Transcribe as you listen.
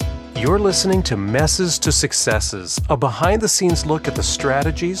You're listening to Messes to Successes, a behind-the-scenes look at the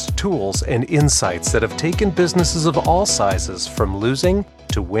strategies, tools, and insights that have taken businesses of all sizes from losing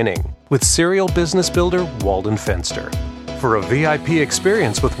to winning, with serial business builder Walden Fenster. For a VIP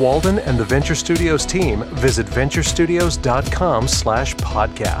experience with Walden and the Venture Studios team, visit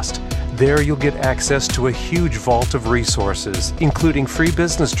venturestudios.com/podcast. There you'll get access to a huge vault of resources, including free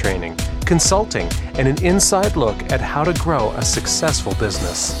business training, consulting, and an inside look at how to grow a successful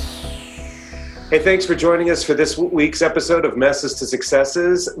business. Hey, thanks for joining us for this week's episode of Messes to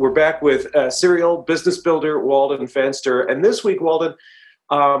Successes. We're back with serial business builder Walden Fenster. And this week, Walden,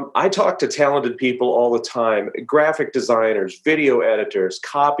 I talk to talented people all the time, graphic designers, video editors,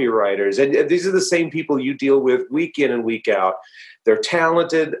 copywriters, and these are the same people you deal with week in and week out. They're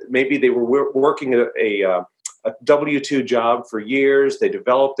talented. Maybe they were working a W-2 job for years. They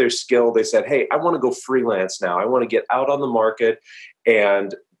developed their skill. They said, hey, I want to go freelance now. I want to get out on the market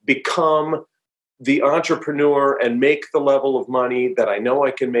and become the entrepreneur and make the level of money that I know I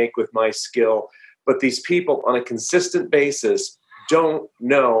can make with my skill. But these people on a consistent basis don't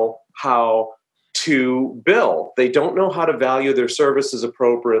know how to bill. They don't know how to value their services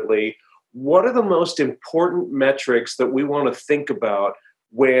appropriately. What are the most important metrics that we want to think about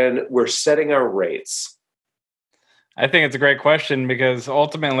when we're setting our rates? I think it's a great question because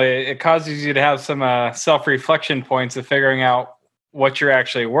ultimately it causes you to have some self-reflection points of figuring out what you're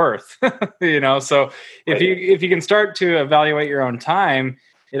actually worth. So if you can start to evaluate your own time,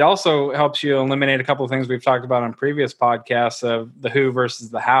 it also helps you eliminate a couple of things we've talked about on previous podcasts of the who versus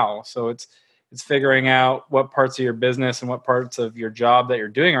the how. So it's figuring out what parts of your business and what parts of your job that you're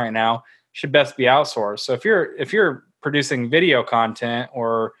doing right now should best be outsourced. So if you're producing video content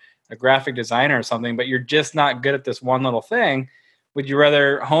or a graphic designer or something, but you're just not good at this one little thing, would you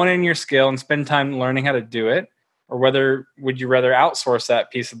rather hone in your skill and spend time learning how to do it? Or would you rather outsource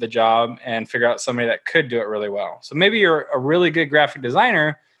that piece of the job and figure out somebody that could do it really well? So maybe you're a really good graphic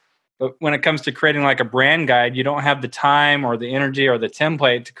designer, but when it comes to creating like a brand guide, you don't have the time or the energy or the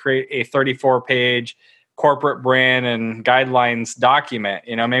template to create a 34-page corporate brand and guidelines document.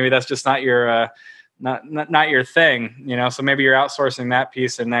 Maybe that's just not your not your thing. So maybe you're outsourcing that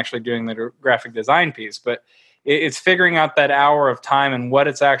piece and actually doing the graphic design piece. But it's figuring out that hour of time and what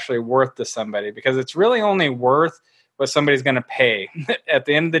it's actually worth to somebody, because it's really only worth what somebody's going to pay. At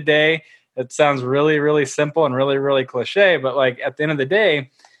the end of the day, it sounds really, really simple and really, really cliche, but like at the end of the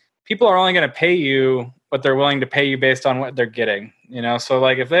day, people are only going to pay you what they're willing to pay you based on what they're getting. So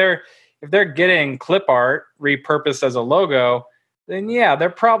like if they're getting clip art repurposed as a logo, then yeah,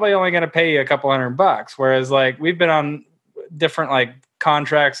 they're probably only going to pay you a couple $100. Whereas like we've been on different like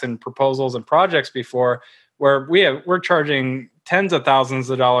contracts and proposals and projects before where we're charging tens of thousands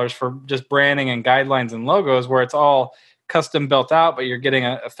of dollars for just branding and guidelines and logos, where it's all custom built out, but you're getting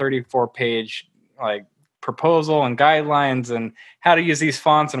a 34-page like proposal and guidelines and how to use these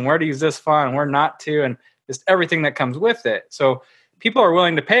fonts and where to use this font and where not to, and just everything that comes with it. So people are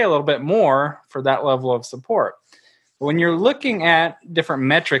willing to pay a little bit more for that level of support. But when you're looking at different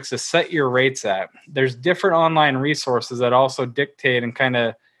metrics to set your rates at, there's different online resources that also dictate and kind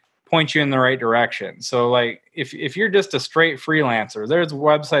of point you in the right direction. So like if you're just a straight freelancer, there's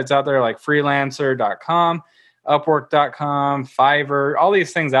websites out there like freelancer.com, upwork.com, Fiverr, all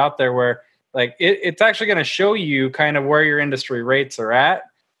these things out there where like it's actually going to show you kind of where your industry rates are at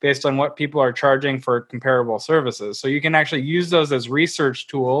based on what people are charging for comparable services. So you can actually use those as research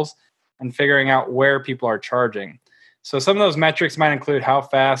tools and figuring out where people are charging. So some of those metrics might include how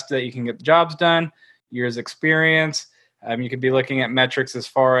fast that you can get the jobs done, years experience. You could be looking at metrics as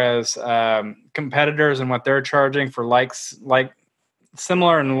far as competitors and what they're charging for like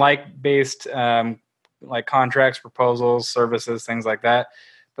similar and like-based like contracts, proposals, services, things like that.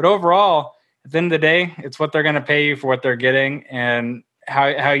 But overall, at the end of the day, it's what they're going to pay you for what they're getting and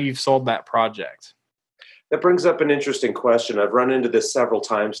how you've sold that project. That brings up an interesting question. I've run into this several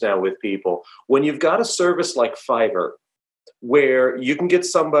times now with people. When you've got a service like Fiverr, where you can get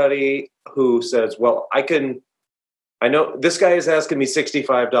somebody who says, well, I know this guy is asking me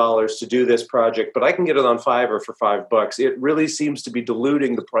 $65 to do this project, but I can get it on Fiverr for $5. It really seems to be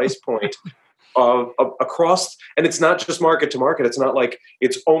diluting the price point across, and it's not just market to market. It's not like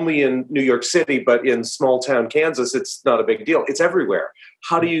it's only in New York City, but in small town Kansas, it's not a big deal. It's everywhere.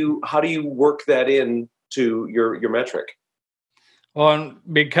 How do you work that in to your metric? Well,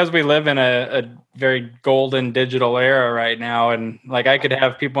 because we live in a very golden digital era right now, and like I could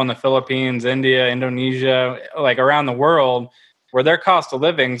have people in the Philippines, India, Indonesia, like around the world, where their cost of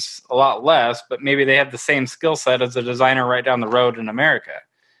living's a lot less, but maybe they have the same skill set as a designer right down the road in America.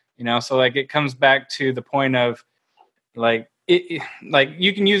 So like it comes back to the point of like like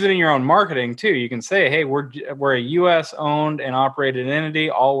you can use it in your own marketing too. You can say, hey, we're a US owned and operated entity.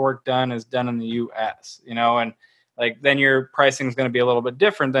 All work done is done in the US, and like then your pricing is going to be a little bit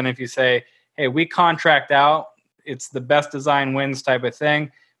different than if you say, hey, we contract out, it's the best design wins type of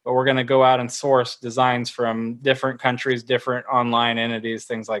thing, but we're going to go out and source designs from different countries, different online entities,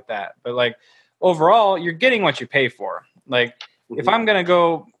 things like that. But like overall, you're getting what you pay for. Like if I'm going to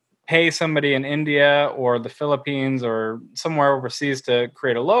go pay somebody in India or the Philippines or somewhere overseas to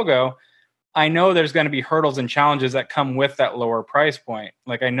create a logo, I know there's going to be hurdles and challenges that come with that lower price point.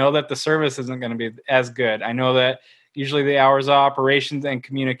 Like I know that the service isn't going to be as good. I know that usually the hours of operations and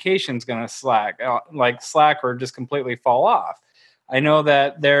communication is going to slack or just completely fall off. I know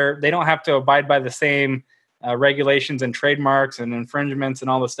that they don't have to abide by the same regulations and trademarks and infringements and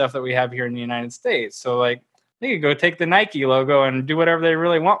all the stuff that we have here in the United States. So like they could go take the Nike logo and do whatever they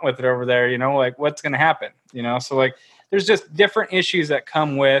really want with it over there, like what's going to happen, So like there's just different issues that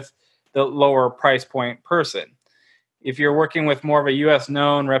come with the lower price point person. If you're working with more of a U.S.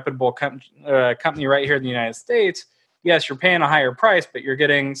 known, reputable company right here in the United States, yes, you're paying a higher price, but you're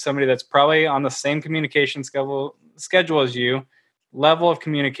getting somebody that's probably on the same communication schedule as you, level of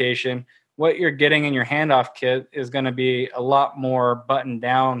communication. What you're getting in your handoff kit is going to be a lot more buttoned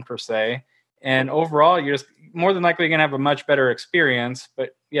down per se. And overall, you're just more than likely going to have a much better experience.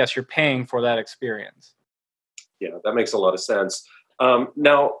 But yes, you're paying for that experience. Yeah, that makes a lot of sense.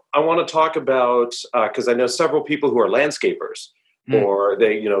 Now, I want to talk about, because I know several people who are landscapers or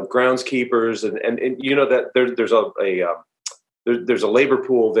they, groundskeepers, and that there's a labor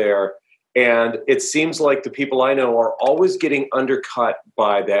pool there. And it seems like the people I know are always getting undercut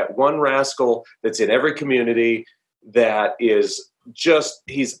by that one rascal that's in every community that is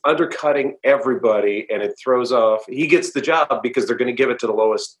he's undercutting everybody, and it throws off. He gets the job because they're going to give it to the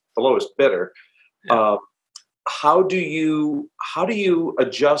lowest bidder. Yeah. How do you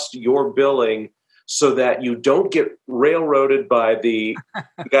adjust your billing so that you don't get railroaded by the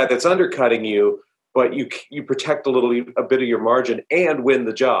guy that's undercutting you, but you protect a bit of your margin and win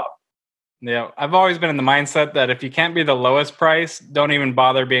the job? Yeah, I've always been in the mindset that if you can't be the lowest price, don't even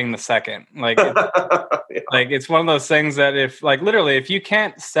bother being the second. Like, like it's one of those things that if you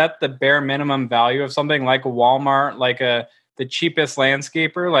can't set the bare minimum value of something like a Walmart, like the cheapest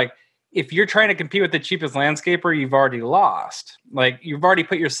landscaper, like if you're trying to compete with the cheapest landscaper, you've already lost. Like you've already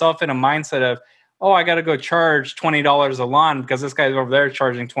put yourself in a mindset of, oh, I got to go charge $20 a lawn because this guy's over there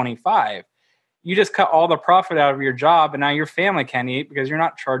charging $25. You just cut all the profit out of your job, and now your family can't eat because you're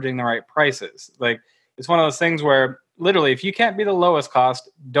not charging the right prices. Like it's one of those things where literally, if you can't be the lowest cost,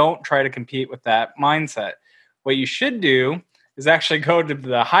 don't try to compete with that mindset. What you should do is actually go to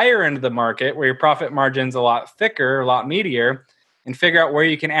the higher end of the market where your profit margin's a lot thicker, a lot meatier, and figure out where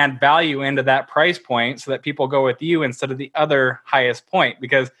you can add value into that price point so that people go with you instead of the other highest point.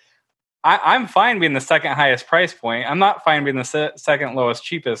 Because I'm fine being the second highest price point. I'm not fine being the second lowest,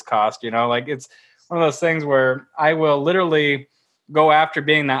 cheapest cost. Like it's one of those things where I will literally go after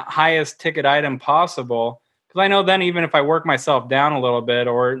being that highest ticket item possible. Because I know then even if I work myself down a little bit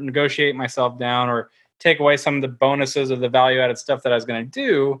or negotiate myself down or take away some of the bonuses or the value added stuff that I was going to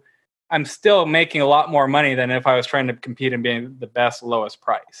do, I'm still making a lot more money than if I was trying to compete and being the best lowest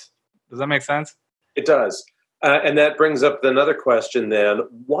price. Does that make sense? It does. And that brings up another question then.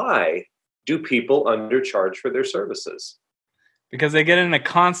 Why do people undercharge for their services? Because they get in a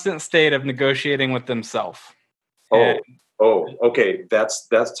constant state of negotiating with themselves. Okay.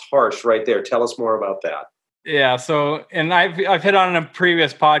 That's harsh right there. Tell us more about that. Yeah. So, and I've hit on in a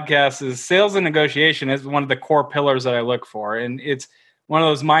previous podcast is sales and negotiation is one of the core pillars that I look for. And it's one of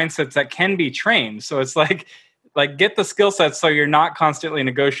those mindsets that can be trained. So it's like get the skill sets so you're not constantly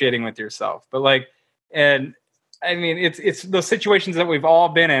negotiating with yourself. But I mean, it's those situations that we've all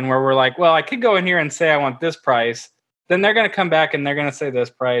been in where we're like, well, I could go in here and say I want this price. Then they're going to come back and they're going to say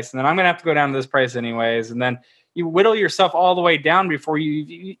this price. And then I'm going to have to go down to this price anyways. And then you whittle yourself all the way down before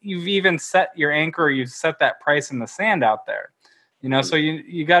you've even set your anchor or you've set that price in the sand out there. So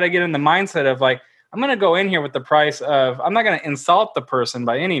you got to get in the mindset of like, I'm going to go in here with the price of, I'm not going to insult the person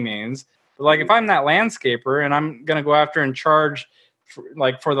by any means. But like if I'm that landscaper and I'm going to go after and charge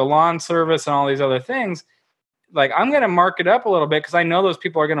for the lawn service and all these other things, like I'm going to mark it up a little bit because I know those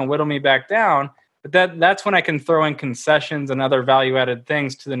people are going to whittle me back down. But that's when I can throw in concessions and other value-added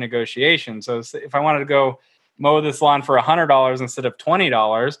things to the negotiation. So if I wanted to go mow this lawn for $100 instead of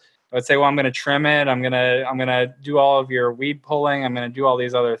 $20, I would say, well, I'm going to trim it. I'm going to do all of your weed pulling. I'm going to do all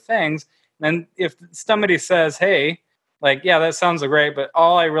these other things. And if somebody says, hey, like, yeah, that sounds great, but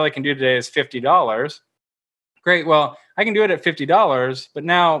all I really can do today is $50. Great. Well, I can do it at $50, but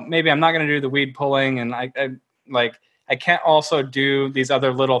now maybe I'm not going to do the weed pulling. And I I can't also do these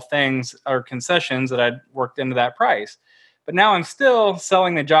other little things or concessions that I'd worked into that price. But now I'm still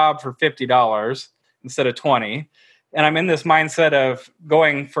selling the job for $50 instead of 20. And I'm in this mindset of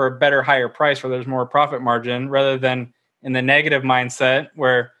going for a better, higher price where there's more profit margin, rather than in the negative mindset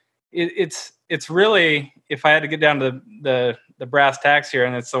where it's really, if I had to get down to the brass tacks here,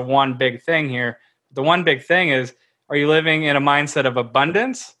 and it's the one big thing here, the one big thing is, are you living in a mindset of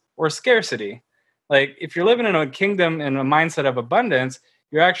abundance or scarcity? Like, if you're living in a kingdom in a mindset of abundance,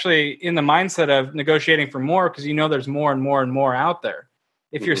 you're actually in the mindset of negotiating for more, because you know there's more and more and more out there.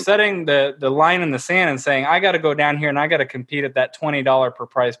 If you're setting the line in the sand and saying, I got to go down here and I got to compete at that $20 per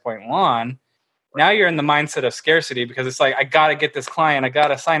price point lawn, now you're in the mindset of scarcity, because it's like, I got to get this client. I got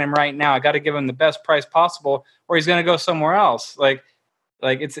to sign him right now. I got to give him the best price possible, or he's going to go somewhere else. Like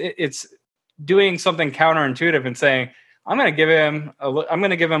it's doing something counterintuitive and saying, I'm going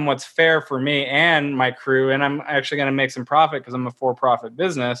to give him what's fair for me and my crew, and I'm actually going to make some profit because I'm a for-profit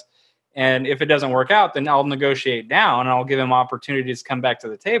business. And if it doesn't work out, then I'll negotiate down and I'll give him opportunities to come back to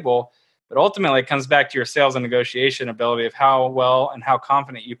the table. But ultimately, it comes back to your sales and negotiation ability of how well and how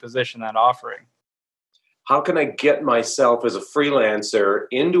confident you position that offering. How can I get myself as a freelancer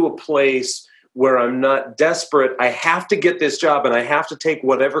into a place where I'm not desperate? I have to get this job and I have to take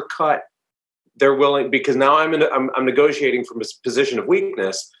whatever cut they're willing, because now I'm negotiating from a position of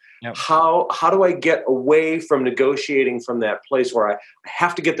weakness. Yep. How do I get away from negotiating from that place where I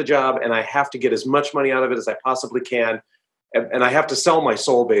have to get the job and I have to get as much money out of it as I possibly can, and I have to sell my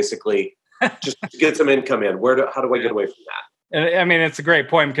soul basically just to get some income in? How do I get away from that? And I mean, it's a great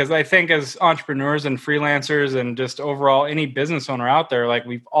point, because I think as entrepreneurs and freelancers and just overall any business owner out there, like,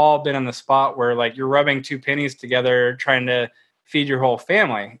 we've all been in the spot where, like, you're rubbing two pennies together trying to feed your whole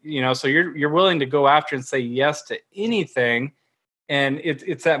family, so you're willing to go after and say yes to anything. And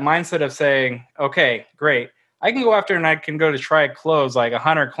it's that mindset of saying, okay, great, I can go after and I can go to try to close like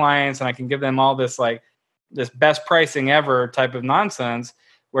 100 clients and I can give them all this, like, this best pricing ever type of nonsense,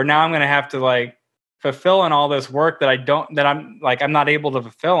 where now I'm going to have to, like, fulfill on all this work that I'm not able to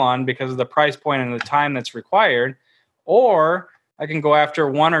fulfill on because of the price point and the time that's required. Or I can go after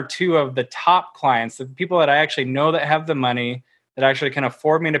one or two of the top clients, the people that I actually know that have the money, that actually can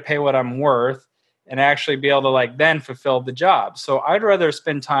afford me to pay what I'm worth, and actually be able to, like, then fulfill the job. So I'd rather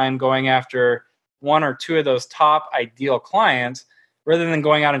spend time going after one or two of those top ideal clients rather than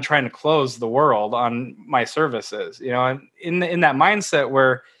going out and trying to close the world on my services. And in that mindset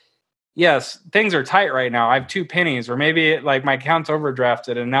where, yes, things are tight right now, I have two pennies, or maybe like my account's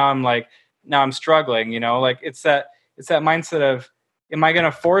overdrafted and now I'm struggling, like it's that mindset of, am I going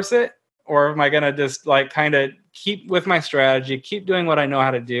to force it, or am I going to just, like, kind of keep with my strategy, keep doing what I know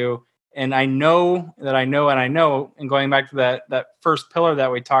how to do? And I know that I know, and I know, and going back to that first pillar that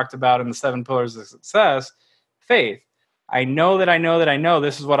we talked about in the 7 pillars of success, faith. I know that I know that I know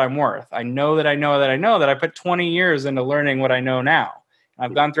this is what I'm worth. I know that I know that I know that I put 20 years into learning what I know now.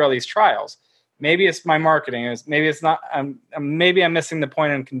 I've gone through all these trials. Maybe it's my marketing. Maybe it's not. Maybe I'm missing the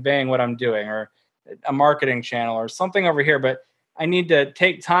point in conveying what I'm doing, or a marketing channel or something over here. But I need to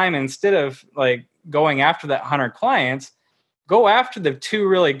take time, instead of, like, going after that 100 clients, go after the 2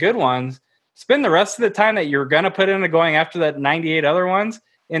 really good ones. Spend the rest of the time that you're going to put into going after that 98 other ones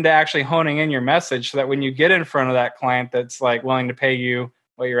into actually honing in your message, so that when you get in front of that client that's, like, willing to pay you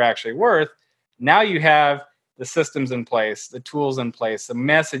what you're actually worth, now you have the systems in place, the tools in place, the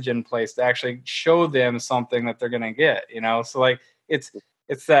message in place to actually show them something that they're going to get, So, like,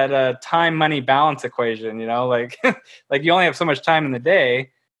 it's that time, money, balance equation, like, like, you only have so much time in the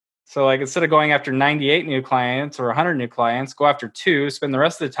day. So, like, instead of going after 98 new clients or 100 new clients, go after 2, spend the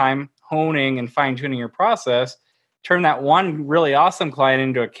rest of the time honing and fine tuning your process, turn that one really awesome client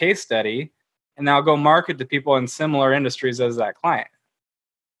into a case study, and now go market to people in similar industries as that client.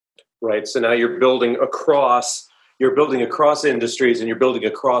 Right. So now you're building across industries, and you're building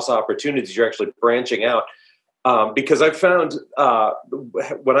across opportunities. You're actually branching out. Because I've found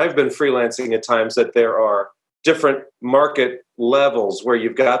when I've been freelancing at times that there are different market levels where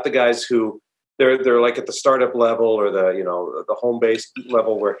you've got the guys who they're like at the startup level, or the home-based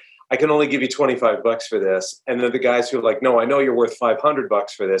level, where I can only give you $25 for this. And then the guys who are like, no, I know you're worth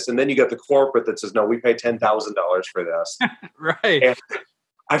 $500 for this. And then you got the corporate that says, no, we pay $10,000 for this. Right. And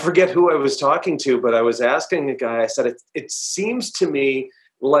I forget who I was talking to, but I was asking a guy, I said, it seems to me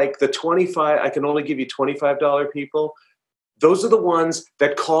like the 25, I can only give you $25 people. Those are the ones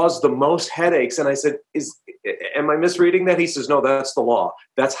that cause the most headaches. And I said, am I misreading that? He says, no, that's the law.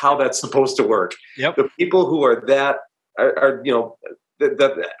 That's how that's supposed to work. Yep. The people who are that are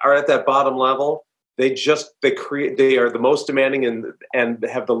at that bottom level, they are the most demanding and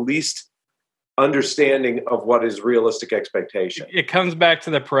have the least understanding of what is realistic expectation. It comes back to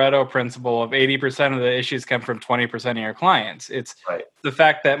the Pareto principle of 80% of the issues come from 20% of your clients. It's right. The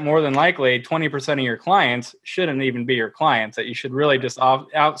fact that more than likely 20% of your clients shouldn't even be your clients, that you should really just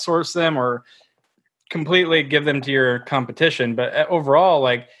outsource them or completely give them to your competition. But overall,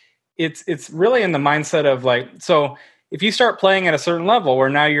 like it's really in the mindset of like, so if you start playing at a certain level where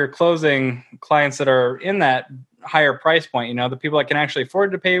now you're closing clients that are in that higher price point, you know, the people that can actually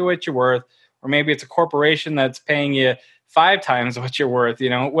afford to pay you what you're worth, or maybe it's a corporation that's paying you 5 times what you're worth, you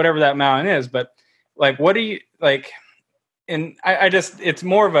know, whatever that amount is. But like, what do you like? And I just, it's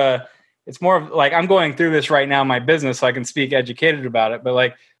more of like, I'm going through this right now in my business, so I can speak educated about it. But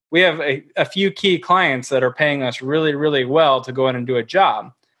like, we have a few key clients that are paying us really, really well to go in and do a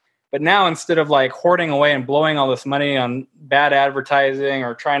job. But now, instead of like hoarding away and blowing all this money on bad advertising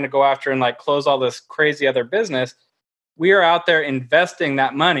or trying to go after and like close all this crazy other business, we are out there investing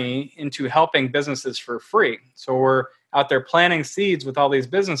that money into helping businesses for free. So we're out there planting seeds with all these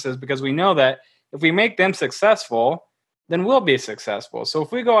businesses because we know that if we make them successful, then we'll be successful. So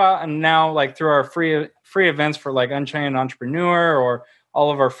if we go out and now like through our free events for like Unchained Entrepreneur, or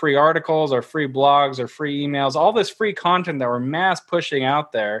all of our free articles, our free blogs, or free emails, all this free content that we're mass pushing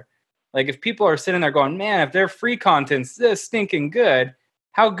out there, like if people are sitting there going, man, if their free content's this stinking good,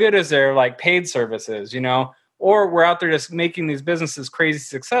 how good is their like paid services, you know? Or we're out there just making these businesses crazy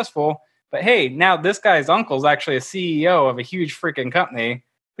successful. But hey, now this guy's uncle is actually a CEO of a huge freaking company.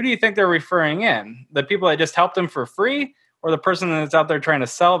 Who do you think they're referring in? The people that just helped them for free, or the person that's out there trying to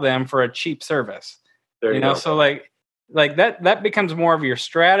sell them for a cheap service? There you know, go. so like that becomes more of your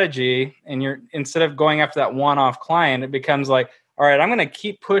strategy, and you're, instead of going after that one-off client, it becomes like, all right, I'm going to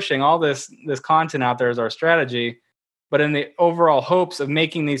keep pushing all this content out there as our strategy, but in the overall hopes of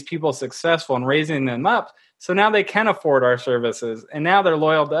making these people successful and raising them up. So now they can afford our services, and now they're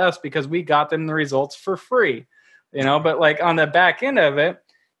loyal to us because we got them the results for free, you know. But like on the back end of it,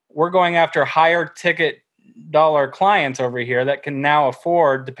 we're going after higher ticket dollar clients over here that can now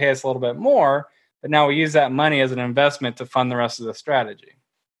afford to pay us a little bit more. But now we use that money as an investment to fund the rest of the strategy.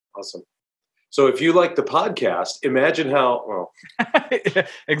 Awesome. So if you like the podcast, imagine how, well.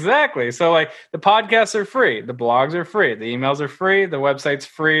 Exactly. So like the podcasts are free, the blogs are free, the emails are free, the website's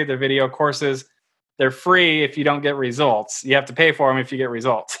free, the video courses, they're free if you don't get results. You have to pay for them if you get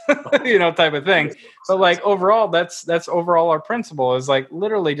results, you know, type of thing. But like overall, that's overall our principle is like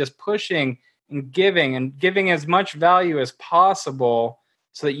literally just pushing and giving as much value as possible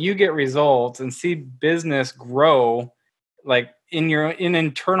so that you get results and see business grow like in your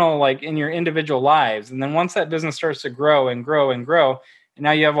internal, like in your individual lives. And then once that business starts to grow and grow and grow, and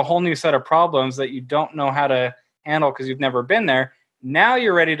now you have a whole new set of problems that you don't know how to handle because you've never been there. Now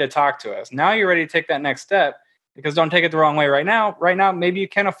you're ready to talk to us. Now you're ready to take that next step, because don't take it the wrong way right now. Right now, maybe you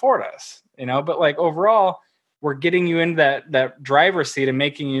can't afford us, you know, but like overall, we're getting you into that driver's seat and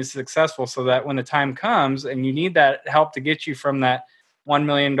making you successful so that when the time comes and you need that help to get you from that $1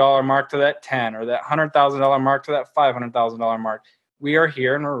 million mark to that 10, or that $100,000 mark to that $500,000 mark, we are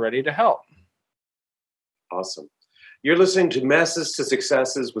here and we're ready to help. Awesome. You're listening to Messes to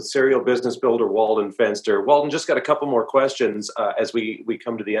Successes with serial business builder Walden Fenster. Walden, just got a couple more questions as we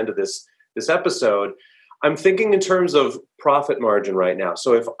come to the end of this episode. I'm thinking in terms of profit margin right now.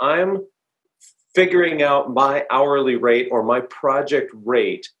 So if I'm figuring out my hourly rate or my project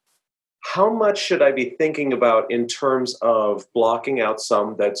rate, how much should I be thinking about in terms of blocking out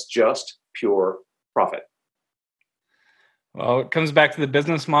some that's just pure profit? Well, it comes back to the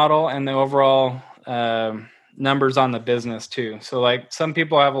business model and the overall numbers on the business too. So like some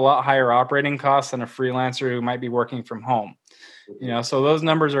people have a lot higher operating costs than a freelancer who might be working from home. You know, so those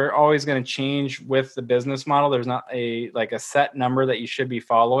numbers are always going to change with the business model. There's not a set number that you should be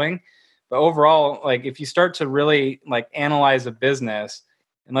following. But overall, like if you start to really like analyze a business,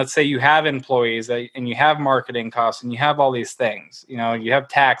 and let's say you have employees and you have marketing costs and you have all these things, you know, you have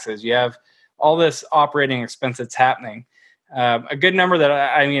taxes, you have all this operating expense that's happening. A good number that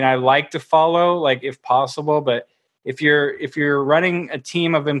I like to follow, like if possible, but if you're running a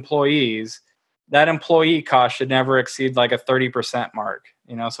team of employees, that employee cost should never exceed like a 30% mark.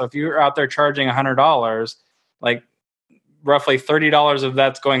 You know, so if you're out there charging $100, like roughly $30 of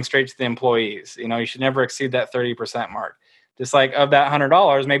that's going straight to the employees. You know, you should never exceed that 30% mark. Just like of that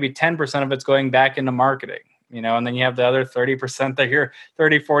 $100, maybe 10% of it's going back into marketing, you know, and then you have the other 30% that you're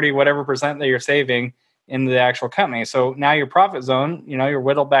 30, 40, whatever percent that you're saving in the actual company. So now your profit zone, you know, you're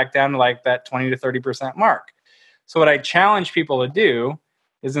whittled back down to like that 20 to 30% mark. So what I challenge people to do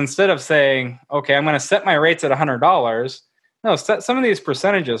is instead of saying, okay, I'm going to set my rates at $100, no, set some of these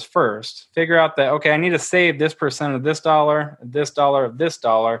percentages first. Figure out that, okay, I need to save this percent of this dollar, of this dollar, of this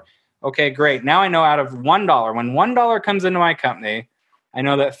dollar. Okay, great. Now I know out of $1, when $1 comes into my company, I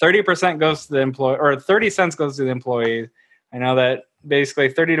know that 30% goes to the employee, or 30 cents goes to the employees. I know that basically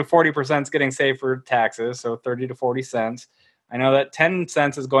 30 to 40% is getting saved for taxes, so 30 to 40 cents. I know that 10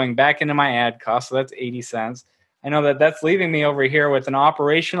 cents is going back into my ad cost, so that's 80 cents. I know that that's leaving me over here with an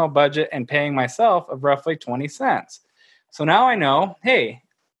operational budget and paying myself of roughly 20 cents. So now I know, hey,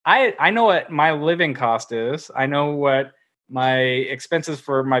 I know what my living cost is. I know what my expenses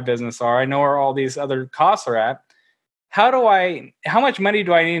for my business are. I know where all these other costs are at. How much money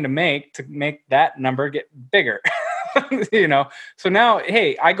do I need to make that number get bigger? So now,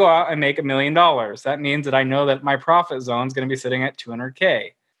 hey, I go out and make $1 million. That means that I know that my profit zone is going to be sitting at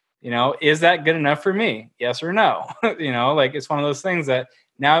 200K. Is that good enough for me? Yes or no? It's one of those things that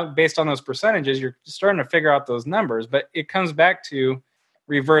now, based on those percentages, you're starting to figure out those numbers, but it comes back to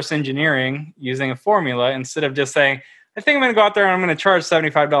reverse engineering using a formula instead of just saying, I think I'm going to go out there and I'm going to charge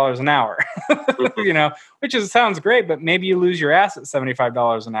 $75 an hour, which sounds great, but maybe you lose your ass at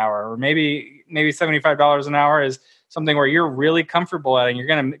 $75 an hour, or maybe $75 an hour is something where you're really comfortable at, and you're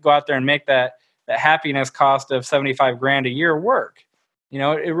going to go out there and make that happiness cost of 75 grand a year work.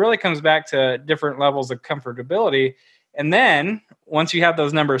 It really comes back to different levels of comfortability. And then once you have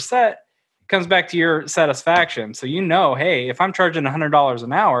those numbers set, it comes back to your satisfaction. So, hey, if I'm charging $100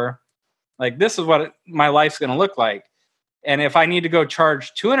 an hour, like this is what my life's going to look like. And if I need to go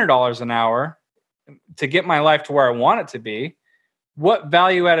charge $200 an hour to get my life to where I want it to be, what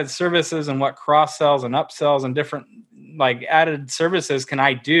value-added services and what cross-sells and upsells and different added services can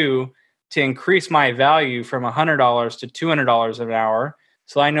I do to increase my value from $100 to $200 an hour?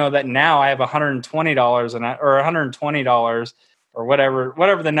 So I know that now I have $120 or $120 or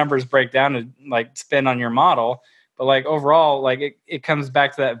whatever the numbers break down to spend on your model. But overall, it comes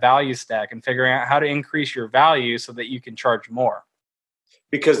back to that value stack and figuring out how to increase your value so that you can charge more.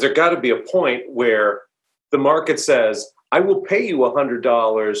 Because there got to be a point where the market says, I will pay you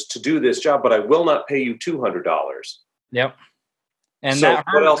 $100 to do this job, but I will not pay you $200. Yep. And so that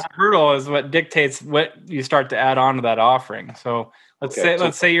hurdle is what dictates what you start to add on to that offering. So let's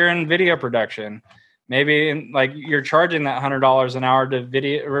say you're in video production. Maybe you're charging that $100 an hour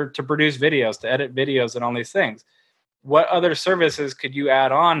to produce videos, to edit videos and all these things. What other services could you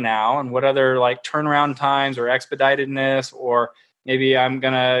add on now? And what other turnaround times or expeditedness, or maybe I'm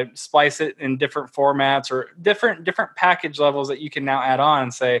going to splice it in different formats or different package levels that you can now add on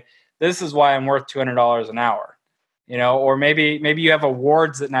and say, this is why I'm worth $200 an hour. Or maybe you have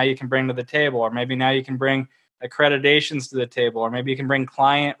awards that now you can bring to the table, or maybe now you can bring accreditations to the table, or maybe you can bring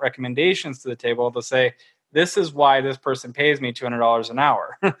client recommendations to the table to say, this is why this person pays me $200 an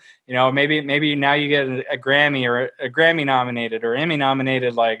hour. Maybe now you get a Grammy or a Grammy nominated or Emmy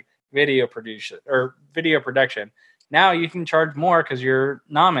nominated video production. Now you can charge more because you're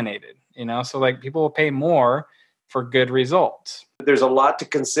nominated. So people will pay more for good results. There's a lot to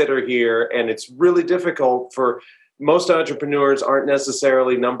consider here, and it's really difficult for most entrepreneurs aren't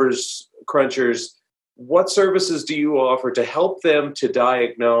necessarily numbers crunchers. What services do you offer to help them to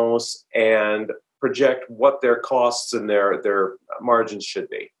diagnose and project what their costs and their margins should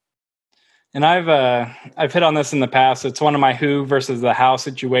be? And I've hit on this in the past. It's one of my who versus the how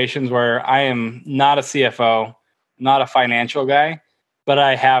situations where I am not a CFO, not a financial guy, but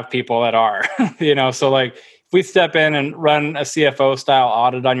I have people that are. So if we step in and run a CFO style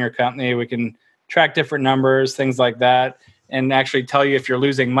audit on your company, we can track different numbers, things like that, and actually tell you if you're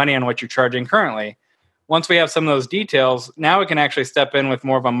losing money on what you're charging currently. Once we have some of those details, now we can actually step in with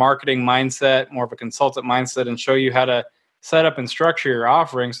more of a marketing mindset, more of a consultant mindset, and show you how to set up and structure your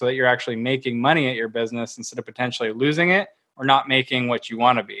offering so that you're actually making money at your business instead of potentially losing it or not making what you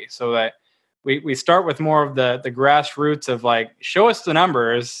want to be. So that we start with more of the grassroots of show us the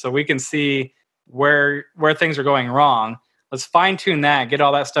numbers so we can see where things are going wrong. Let's fine tune that, get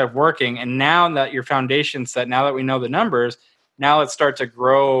all that stuff working. And now that your foundation's set, now that we know the numbers, now let's start to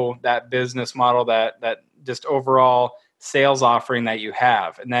grow that business model, that just overall sales offering that you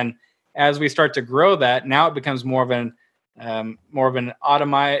have. And then as we start to grow that, now it becomes more of an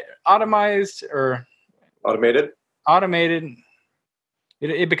automated.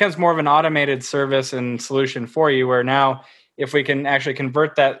 It becomes more of an automated service and solution for you, where now if we can actually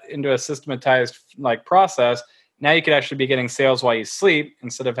convert that into a systematized process, now you could actually be getting sales while you sleep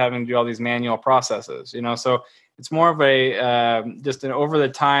instead of having to do all these manual processes, So it's more of a just an over the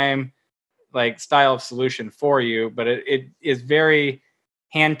time style of solution for you, but it is very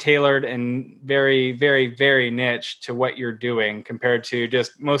hand tailored and very, very, very niche to what you're doing compared to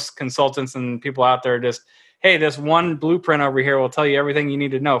just most consultants and people out there. Just, hey, this one blueprint over here will tell you everything you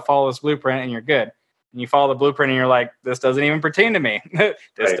need to know. Follow this blueprint and you're good. and you follow the blueprint and you're like, this doesn't even pertain to me.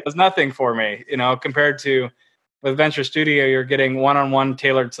 This does nothing for me, compared to with Venture Studio, you're getting one-on-one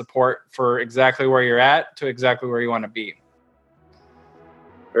tailored support for exactly where you're at to exactly where you want to be.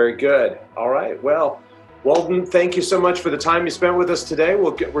 Very good. All right. Well, Walden, thank you so much for the time you spent with us today.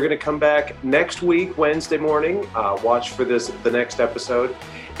 We're going to come back next week, Wednesday morning. Watch for the next episode.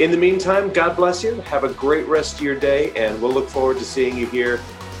 In the meantime, God bless you. Have a great rest of your day, and we'll look forward to seeing you here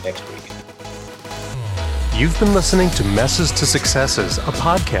next week. You've been listening to Messes to Successes, a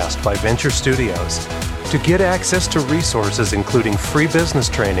podcast by Venture Studios. To get access to resources including free business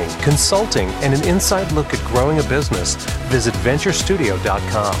training, consulting, and an inside look at growing a business, visit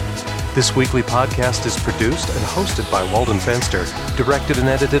venturestudio.com. This weekly podcast is produced and hosted by Walden Fenster, directed and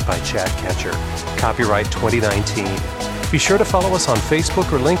edited by Chad Ketcher. Copyright 2019. Be sure to follow us on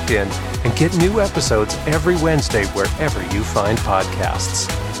Facebook or LinkedIn and get new episodes every Wednesday wherever you find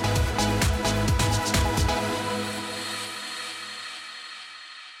podcasts.